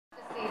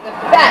The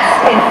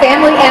best in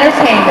family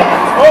entertainment.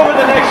 Over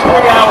the next 3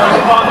 hours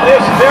on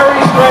this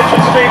very stretch of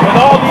street with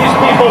all these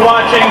people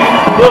watching,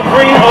 we'll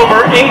greet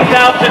over 8,000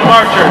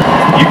 marchers.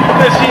 You're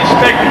going to see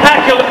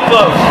spectacular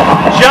floats,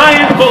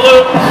 giant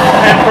balloons,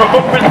 and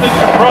performances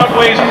from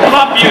Broadway's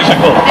pop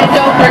musical. And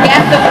don't forget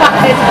the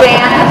finest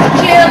bands,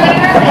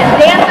 cheerleaders, and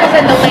dancers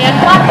in the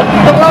land, plus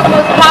the world's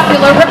most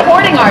popular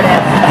recording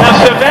artists. Now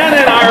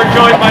Savannah and I are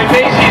joined by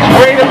Macy's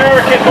Great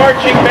American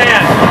Marching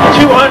Band,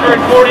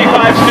 245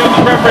 students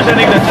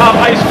representing the top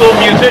high school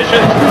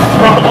musicians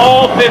from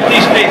all 50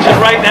 states, and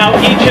right now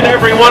each and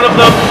every one of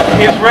them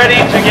is ready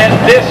to get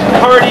this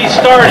party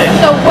started.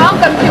 So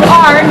welcome to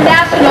our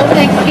National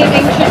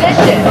Thanksgiving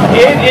tradition.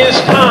 It is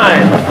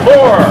time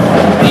for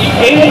the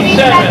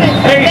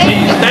 87th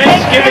Macy's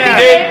Thanksgiving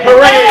Day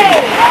Parade.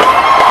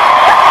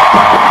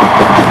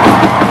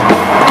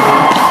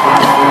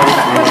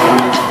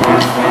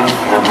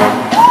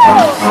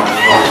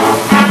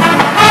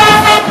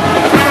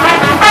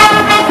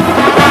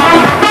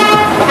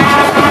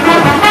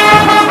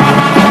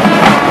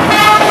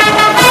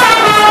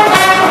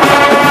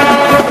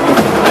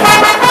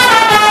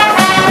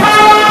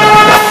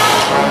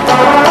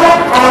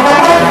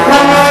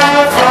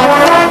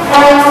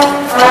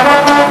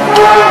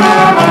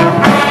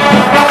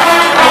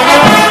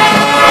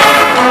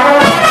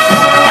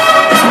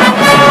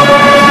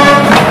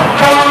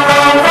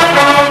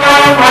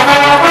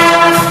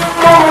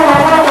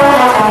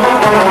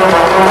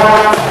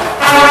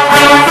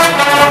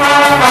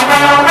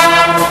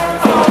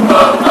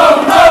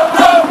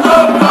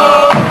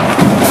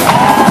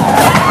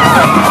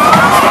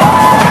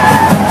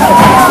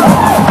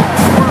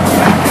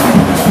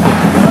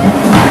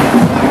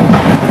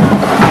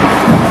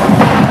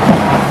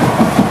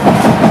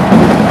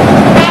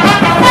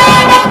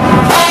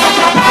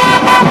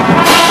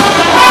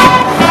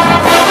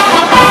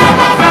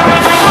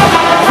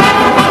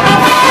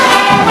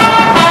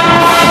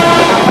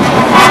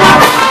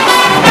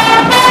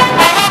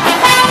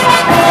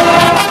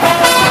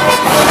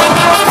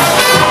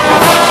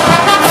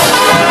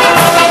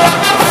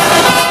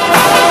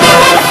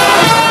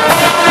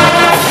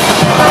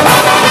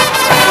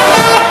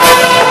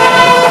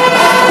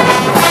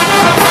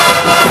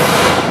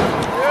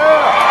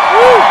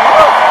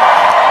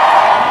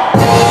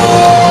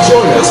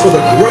 For the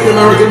Great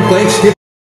American Thanksgiving.